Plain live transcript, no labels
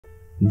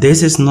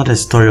This is not a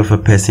story of a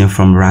person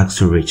from rags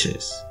to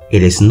riches.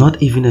 It is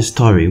not even a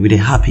story with a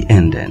happy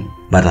ending,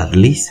 but at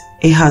least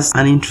it has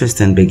an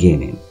interesting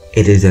beginning.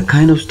 It is a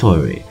kind of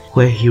story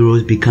where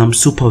heroes become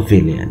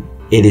supervillains.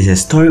 It is a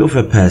story of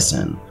a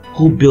person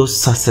who builds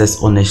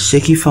success on a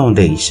shaky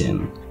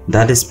foundation,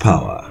 that is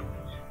power,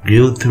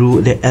 grew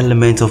through the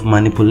element of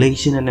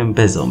manipulation and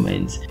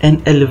embezzlement,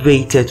 and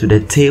elevated to the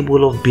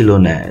table of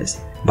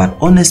billionaires, but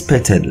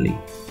unexpectedly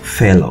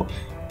fell off.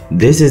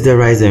 This is the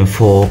rise and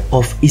fall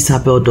of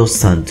Isabel dos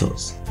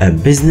Santos, a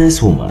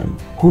businesswoman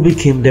who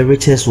became the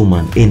richest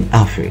woman in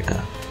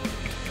Africa.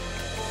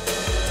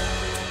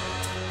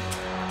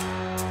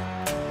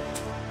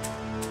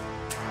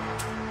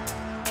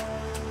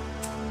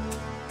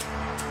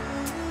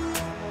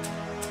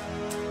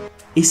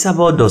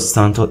 Isabel dos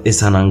Santos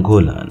is an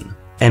Angolan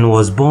and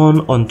was born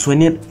on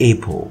 20th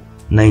April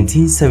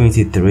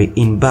 1973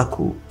 in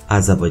Baku,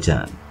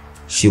 Azerbaijan.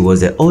 She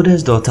was the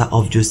oldest daughter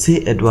of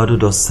José Eduardo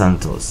dos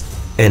Santos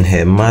and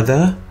her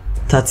mother,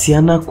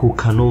 Tatiana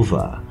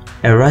Kukanova,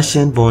 a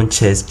Russian-born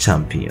chess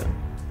champion.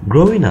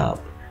 Growing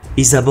up,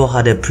 Isabel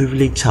had a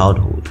privileged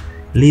childhood,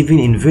 living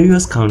in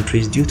various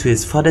countries due to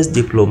his father's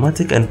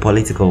diplomatic and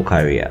political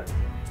career.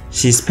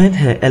 She spent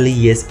her early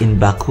years in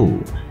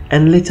Baku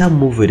and later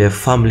moved with her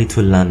family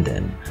to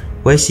London,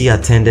 where she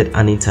attended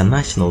an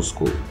international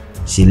school.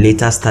 She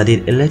later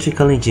studied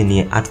electrical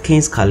engineering at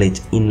King's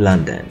College in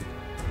London.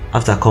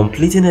 After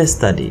completing her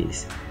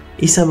studies,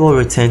 Isabel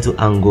returned to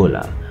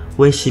Angola,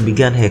 where she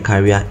began her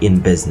career in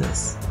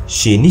business.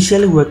 She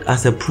initially worked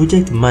as a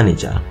project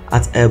manager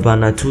at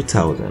Urbana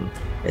 2000,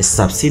 a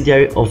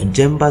subsidiary of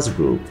Jembas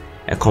Group,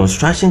 a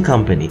construction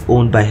company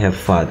owned by her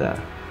father.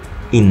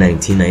 In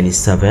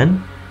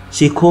 1997,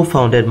 she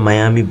co-founded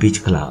Miami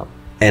Beach Club,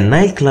 a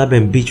nightclub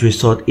and beach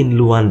resort in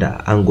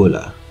Luanda,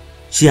 Angola.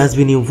 She has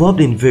been involved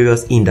in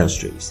various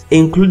industries,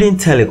 including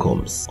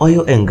telecoms,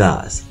 oil and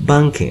gas,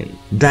 banking,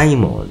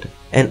 diamond,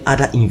 and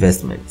other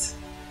investments.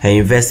 Her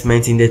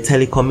investment in the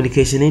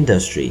telecommunication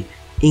industry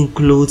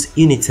includes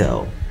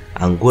Unitel,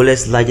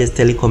 Angola's largest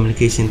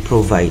telecommunication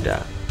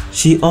provider.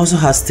 She also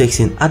has stakes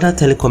in other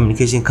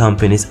telecommunication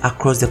companies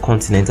across the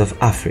continent of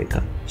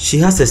Africa. She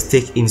has a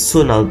stake in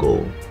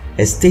Sonalgo,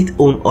 a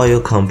state-owned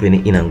oil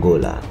company in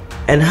Angola,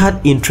 and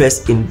had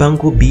interest in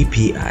Banco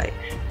BPI,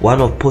 one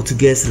of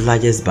Portugal's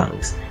largest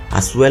banks,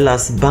 as well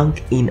as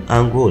banks in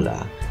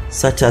Angola,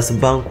 such as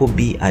Banco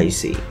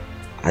BIC.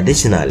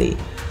 Additionally,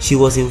 she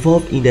was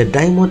involved in the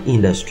diamond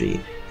industry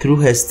through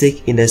her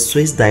stake in the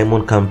Swiss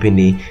diamond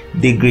company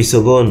De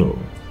Grisogono,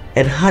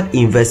 and had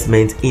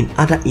investment in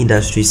other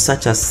industries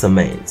such as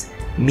cement,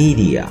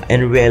 media,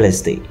 and real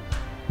estate.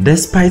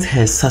 Despite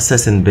her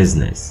success in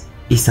business,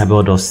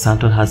 Isabel dos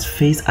Santos has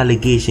faced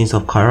allegations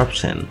of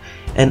corruption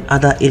and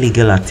other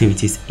illegal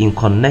activities in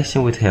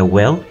connection with her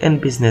wealth and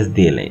business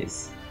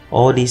dealings.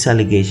 All these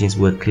allegations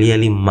were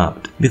clearly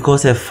mapped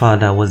because her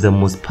father was the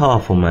most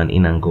powerful man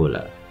in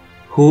Angola.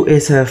 Who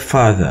is her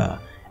father,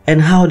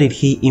 and how did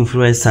he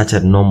influence such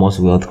enormous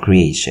wealth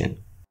creation?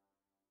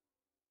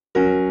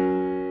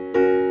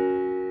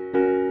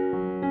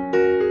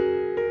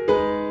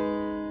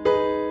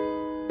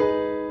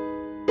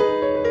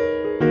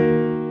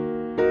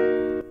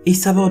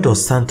 Isabel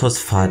dos Santos'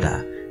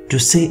 father,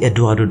 José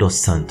Eduardo dos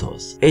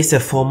Santos, is a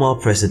former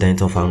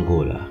president of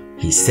Angola.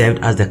 He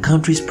served as the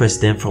country's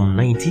president from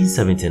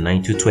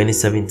 1979 to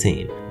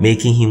 2017,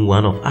 making him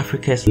one of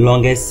Africa's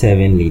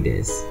longest-serving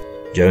leaders.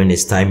 During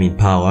his time in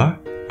power,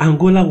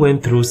 Angola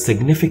went through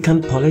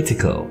significant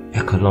political,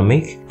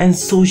 economic, and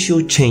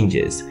social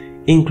changes,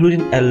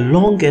 including a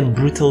long and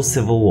brutal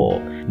civil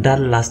war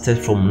that lasted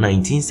from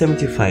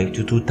 1975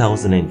 to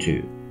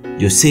 2002.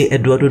 José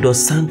Eduardo dos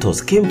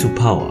Santos came to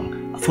power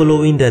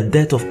following the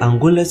death of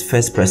Angola's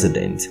first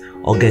president,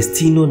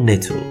 Agostinho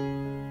Neto.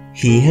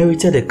 He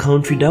inherited a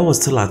country that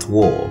was still at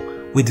war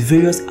with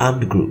various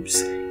armed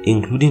groups,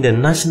 including the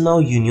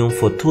National Union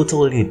for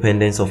Total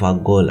Independence of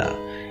Angola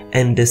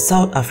and the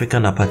South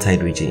African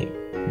apartheid regime.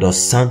 Dos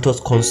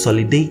Santos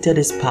consolidated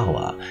his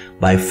power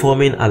by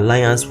forming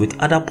alliance with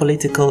other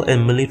political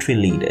and military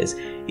leaders,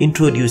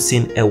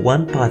 introducing a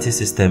one-party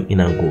system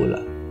in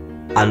Angola.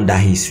 Under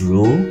his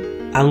rule,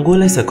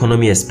 Angola's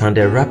economy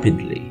expanded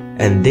rapidly,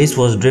 and this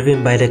was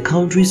driven by the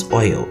country's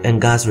oil and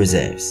gas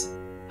reserves.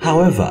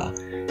 However,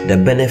 the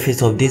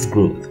benefits of this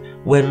growth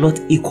were not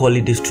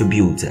equally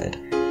distributed,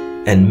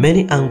 and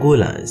many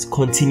Angolans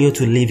continued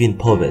to live in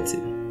poverty.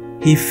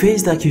 He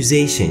faced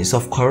accusations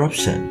of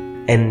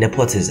corruption and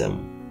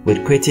nepotism,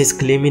 with critics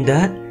claiming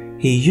that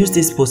he used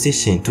his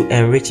position to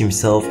enrich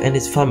himself and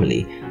his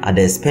family at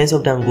the expense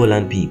of the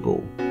Angolan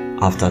people.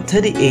 After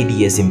 38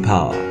 years in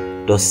power,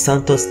 Dos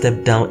Santos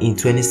stepped down in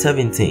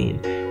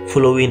 2017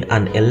 following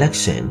an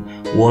election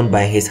won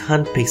by his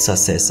hand-picked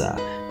successor,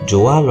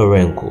 João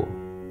Lourenço.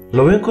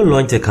 Lourenço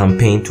launched a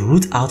campaign to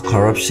root out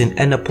corruption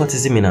and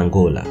nepotism in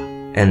Angola,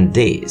 and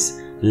this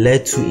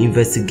led to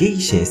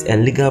investigations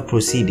and legal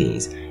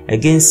proceedings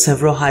against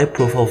several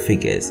high-profile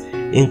figures,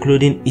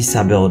 including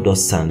Isabel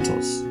dos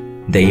Santos.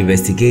 The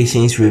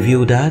investigations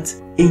revealed that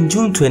in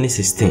June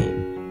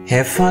 2016,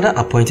 Her father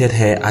appointed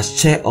her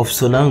as chair of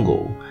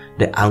Sonangol,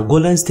 the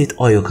Angolan state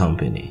oil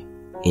company.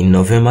 In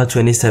November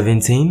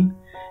 2017,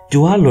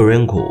 João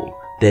Lourenço,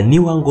 the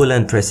new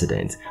Angolan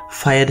president,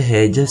 fired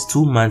her just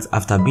 2 months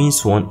after being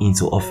sworn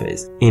into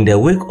office, in the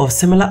wake of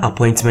similar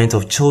appointment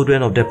of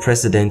children of the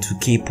president to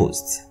key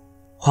posts.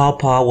 While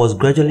power was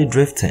gradually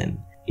drifting,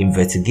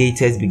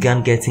 investigators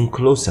began getting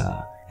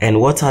closer, and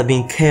what had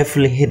been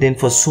carefully hidden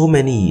for so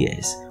many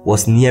years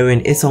was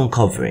nearing its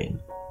uncovering.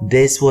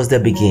 This was the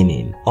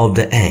beginning of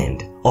the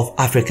end of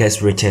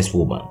Africa's richest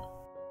woman.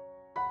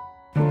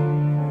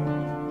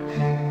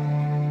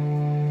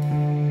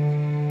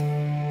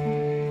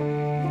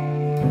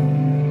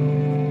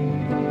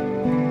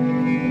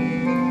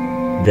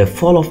 The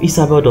fall of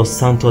Isabel dos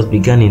Santos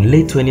began in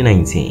late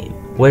 2019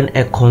 when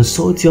a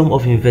consortium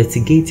of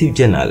investigative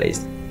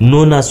journalists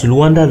known as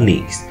Luanda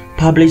Leaks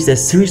published a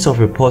series of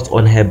reports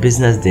on her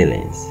business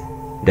dealings.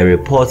 The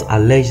reports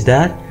alleged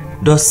that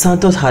Dos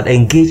Santos had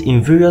engaged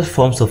in various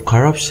forms of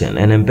corruption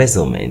and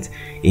embezzlement,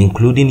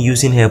 including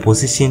using her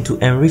position to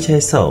enrich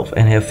herself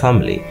and her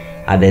family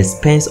at the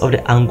expense of the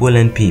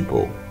Angolan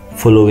people.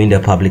 Following the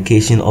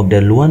publication of the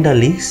Luanda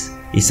Leaks,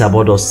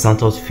 Isabel dos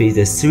Santos faced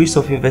a series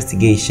of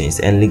investigations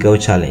and legal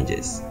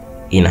challenges.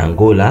 In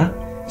Angola,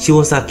 she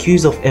was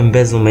accused of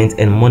embezzlement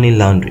and money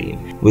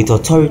laundering, with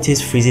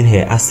authorities freezing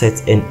her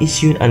assets and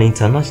issuing an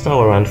international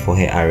warrant for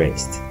her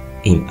arrest.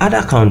 In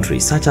other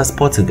countries such as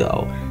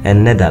Portugal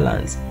and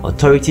Netherlands,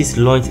 authorities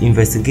launched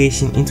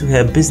investigations into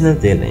her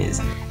business dealings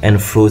and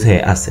froze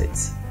her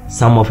assets.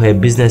 Some of her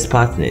business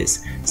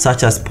partners,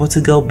 such as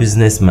Portugal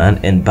businessman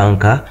and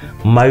banker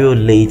Mario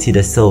Leite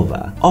da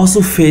Silva,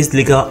 also faced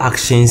legal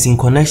actions in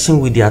connection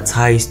with their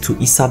ties to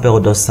Isabel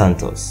dos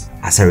Santos.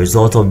 As a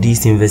result of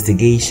these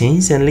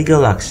investigations and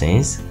legal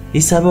actions,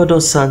 Isabel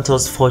dos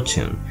Santos'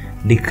 fortune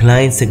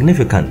declined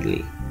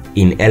significantly.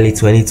 In early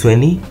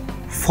 2020,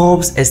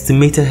 Forbes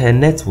estimated her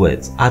net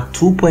worth at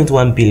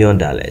 $2.1 billion,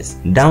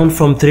 down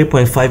from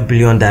 $3.5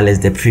 billion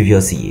the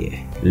previous year.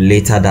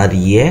 Later that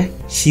year,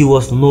 she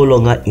was no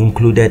longer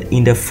included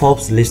in the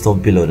Forbes list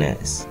of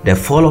billionaires. The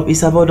fall of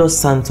Isabel dos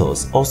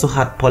Santos also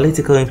had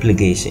political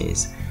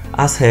implications,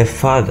 as her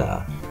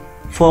father,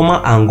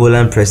 former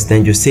Angolan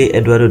President José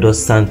Eduardo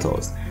dos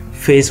Santos,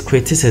 faced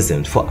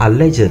criticism for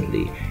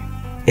allegedly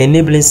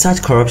enabling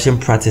such corruption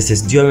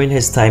practices during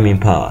his time in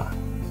power.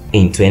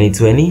 In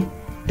 2020,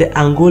 the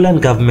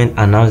Angolan government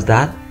announced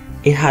that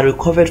it had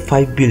recovered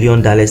 $5 billion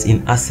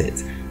in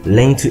assets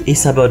linked to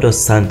Isabel dos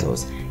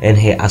Santos and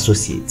her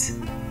associates,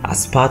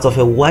 as part of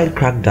a wide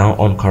crackdown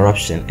on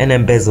corruption and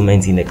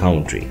embezzlement in the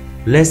country.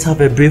 Let's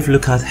have a brief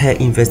look at her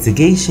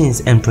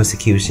investigations and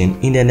prosecution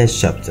in the next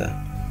chapter.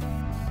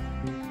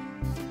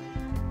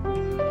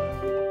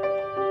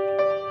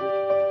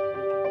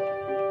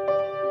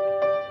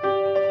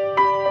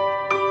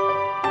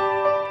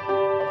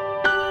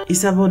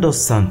 Isabel dos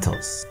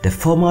Santos, the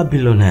former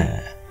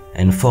billionaire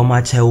and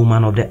former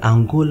chairwoman of the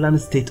Angolan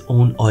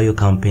state-owned oil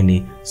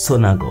company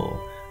Sonangol,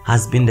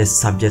 has been the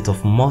subject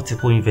of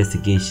multiple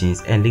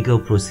investigations and legal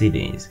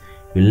proceedings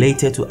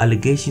related to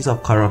allegations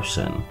of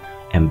corruption,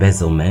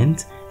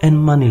 embezzlement, and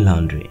money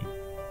laundering.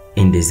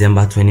 In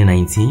December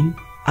 2019,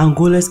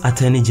 Angola's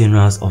Attorney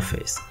General's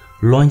office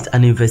launched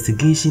an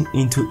investigation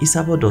into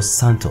Isabel dos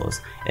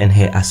Santos and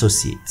her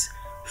associates,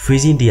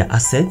 freezing their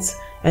assets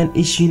and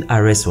issuing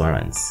arrest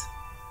warrants.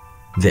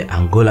 The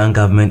Angolan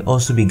government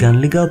also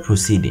began legal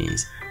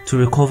proceedings to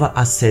recover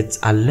assets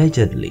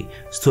allegedly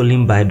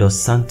stolen by Dos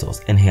Santos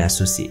and her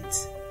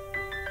associates.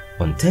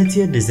 On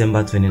 30th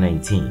December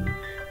 2019,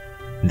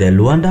 the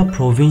Luanda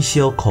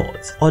Provincial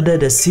Court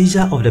ordered the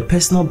seizure of the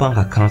personal bank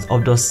accounts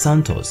of Dos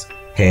Santos,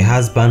 her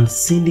husband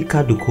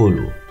Sindica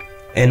Ducolo,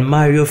 and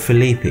Mario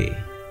Felipe.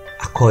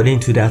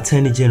 According to the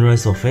Attorney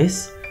General's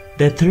office,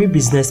 the three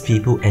business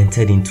people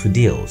entered into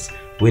deals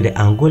with the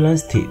Angolan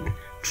state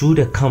through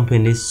the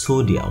companies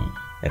Sodium,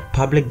 a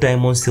public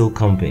diamond sale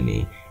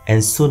company,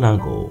 and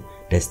Sonangol,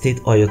 the state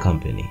oil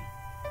company.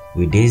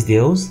 With these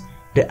deals,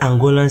 the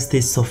Angolan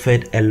state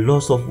suffered a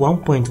loss of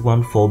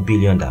 $1.14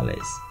 billion.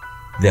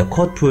 The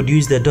court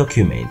produced the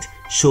document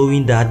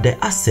showing that the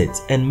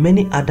assets and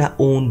many other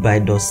owned by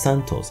Dos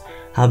Santos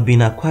have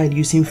been acquired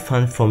using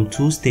funds from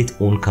two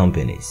state-owned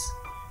companies.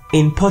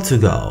 In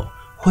Portugal,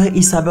 where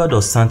Isabel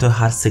dos Santos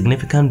had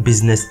significant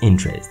business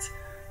interests,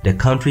 the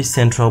country's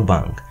central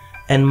bank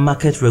and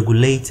market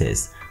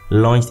regulators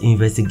launched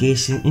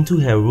investigation into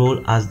her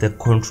role as the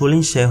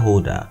controlling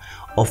shareholder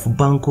of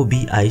Banco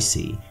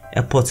BIC,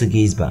 a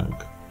Portuguese bank.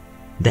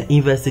 The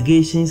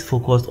investigations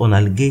focused on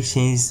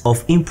allegations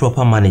of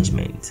improper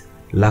management,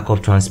 lack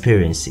of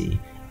transparency,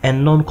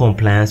 and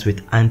non-compliance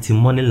with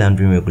anti-money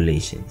laundering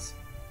regulations.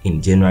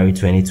 In January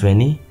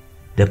 2020,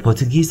 the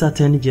Portuguese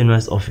Attorney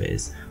General's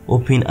office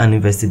opened an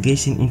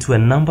investigation into a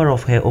number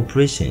of her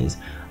operations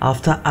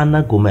after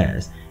Ana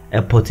Gomes,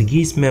 a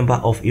Portuguese member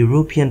of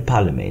European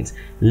Parliament,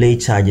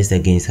 laid charges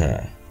against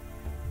her.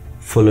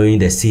 Following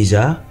the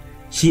seizure,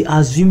 she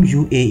assumed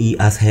UAE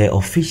as her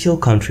official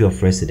country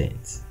of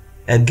residence.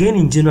 Again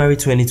in January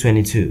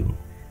 2022,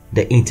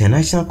 the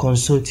International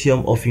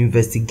Consortium of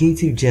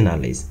Investigative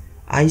Journalists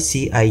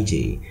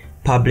 (ICIJ)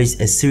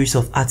 published a series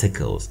of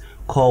articles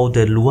called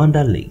the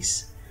Luanda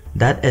Leaks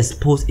that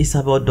exposed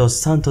Isabel dos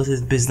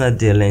Santos' business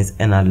dealings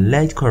and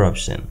alleged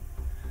corruption.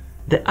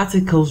 The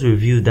articles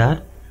revealed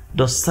that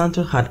dos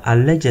Santos had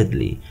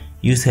allegedly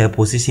used her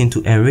position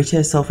to enrich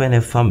herself and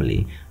her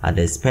family at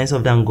the expense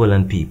of the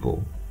Angolan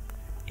people.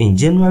 In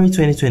January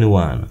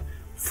 2021,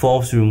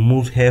 Forbes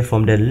removed her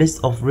from the list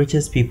of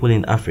richest people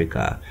in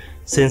Africa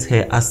since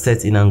her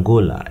assets in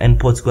Angola and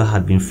Portugal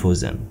had been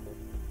frozen.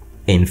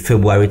 In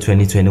February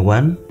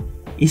 2021,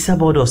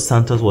 Isabel dos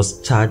Santos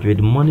was charged with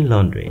money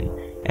laundering,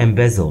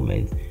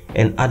 embezzlement,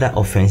 and other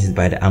offenses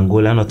by the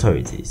Angolan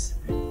authorities.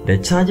 The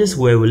charges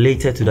were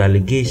related to the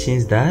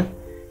allegations that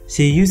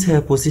she used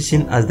her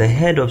position as the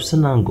head of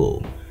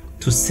Sonangol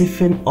to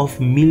siphon off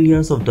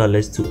millions of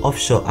dollars to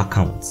offshore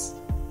accounts.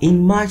 In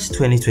March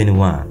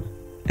 2021,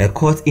 a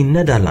court in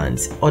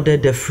Netherlands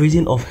ordered the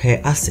freezing of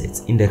her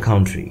assets in the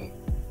country.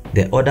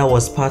 The order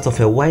was part of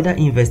a wider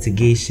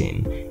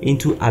investigation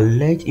into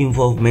alleged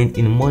involvement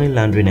in money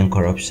laundering and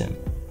corruption.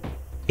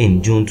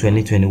 In June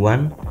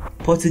 2021,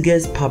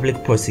 Portuguese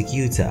public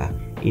prosecutor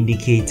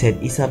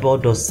indicated Isabel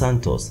dos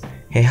Santos,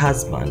 her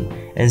husband,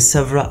 and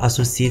several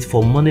associates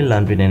for money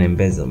laundering and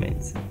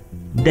embezzlement.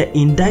 The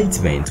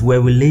indictments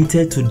were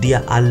related to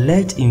their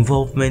alleged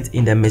involvement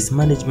in the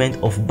mismanagement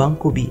of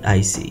Banco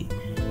BIC,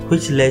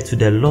 which led to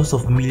the loss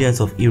of millions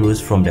of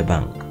euros from the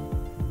bank.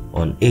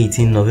 On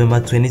 18 November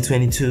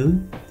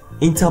 2022,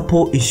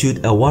 Interpol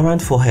issued a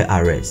warrant for her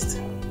arrest.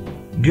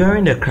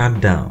 During the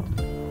crackdown,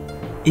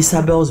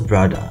 Isabel's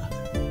brother,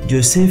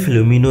 José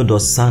Filomeno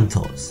dos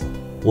Santos,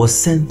 was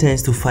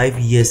sentenced to 5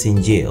 years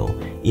in jail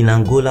in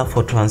Angola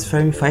for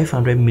transferring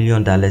 $500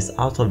 million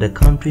out of the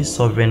country's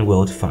sovereign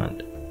wealth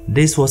fund.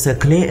 This was a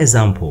clear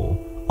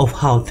example of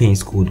how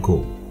things could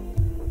go.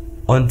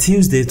 On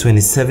Tuesday,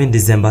 27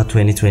 December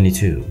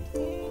 2022,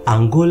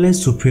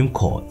 Angola's Supreme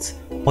Court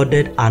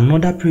ordered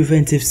another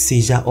preventive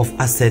seizure of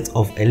assets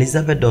of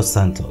Isabel dos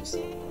Santos.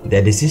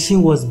 The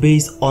decision was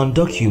based on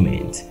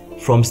documents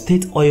from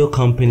state oil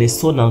company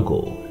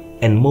Sonangol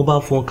and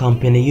mobile phone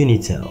company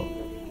Unitel,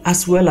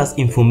 as well as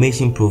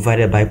information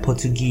provided by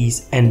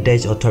Portuguese and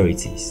Dutch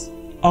authorities.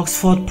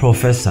 Oxford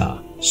professor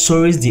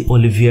Soares de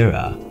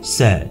Oliveira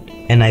said,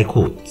 and I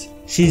quote,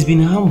 "She's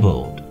been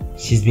humbled,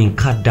 she's been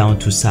cut down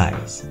to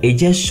size. It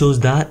just shows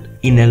that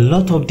in a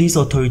lot of these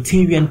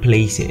authoritarian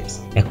places,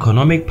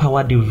 economic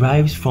power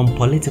derives from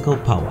political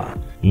power,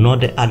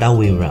 not the other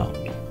way around.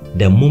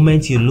 The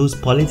moment you lose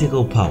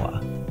political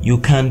power, you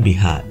can't be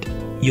heard.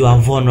 You are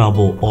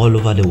vulnerable all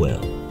over the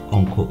world."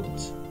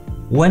 Unquote.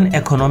 When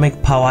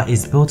economic power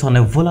is built on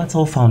a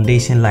volatile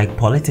foundation like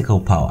political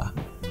power,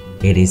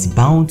 it is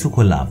bound to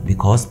collapse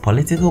because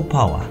political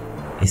power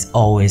is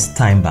always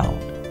time-bound.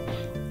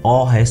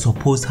 All her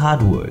supposed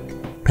hard work,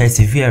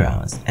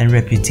 perseverance, and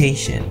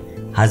reputation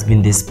has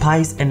been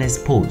despised and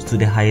exposed to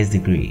the highest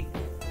degree.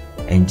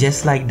 And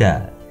just like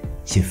that,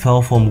 she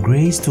fell from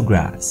grace to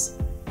grass,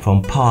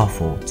 from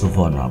powerful to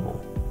vulnerable.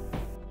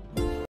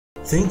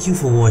 Thank you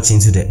for watching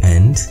to the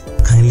end.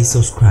 Kindly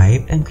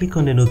subscribe and click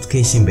on the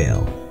notification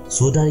bell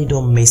so that you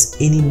don't miss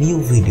any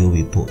new video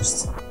we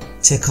post.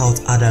 Check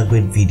out other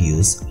great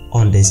videos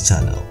on this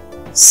channel.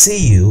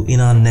 See you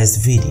in our next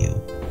video.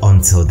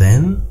 Until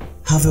then,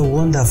 have a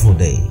wonderful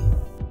day.